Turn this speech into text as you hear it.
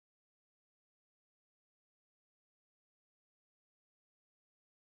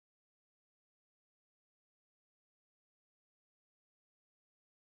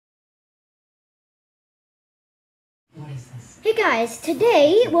Hey guys,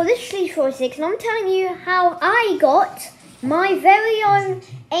 today, this is Sleep46 and I'm telling you how I got my very own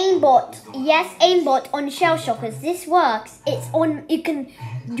AIMBOT. Yes, AIMBOT on Shell Shockers. This works. You can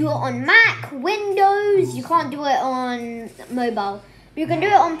do it on Mac, Windows. You can't do it on mobile. You can do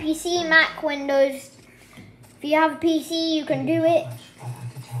it on PC, Mac, Windows. If you have a PC, you can do it.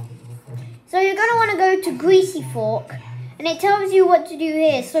 So you're going to want to go to Greasy Fork and it tells you what to do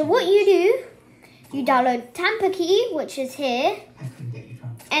here. So what you do, you download Tamper Key, which is here,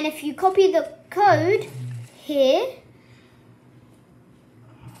 and if you copy the code here,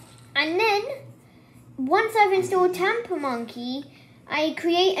 and then once I've installed Tamper Monkey, I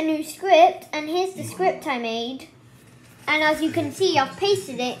create a new script, and here's the script I made, and as you can see, I've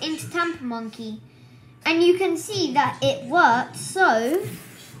pasted it into Tamper Monkey, and you can see that it worked. So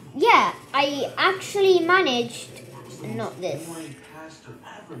yeah, I actually managed, not this,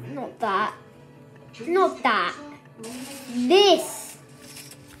 not that, not that. This.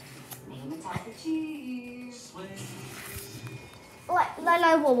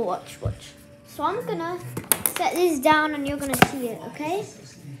 Watch. So I'm gonna set this down and you're gonna see it, okay?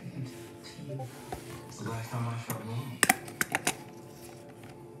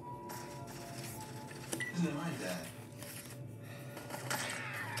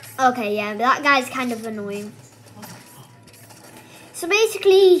 Okay, yeah, that guy's kind of annoying. So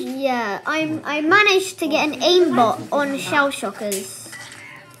basically, yeah, I managed to get an AIMBOT on Shell Shockers.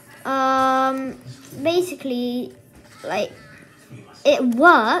 Basically, like, it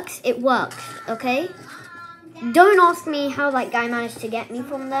works, okay? Don't ask me how that guy managed to get me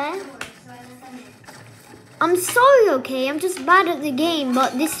from there. I'm sorry, okay? I'm just bad at the game,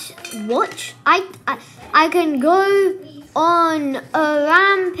 but this, watch, I can go on a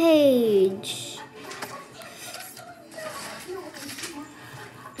rampage.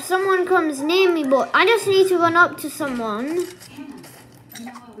 Someone comes near me, but I just need to run up to someone. You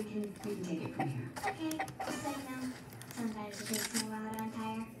know what, we can take it from here. Okay, just like now. Sometimes it takes me a while to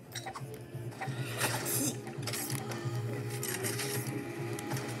untire.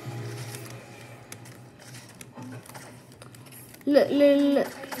 Look.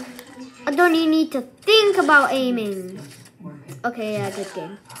 I don't even need to think about aiming. Okay, yeah, good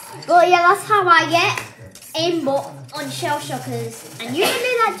game. But yeah, that's how I get AIMBOT on Shell Shockers, and you can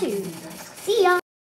do that too. See ya!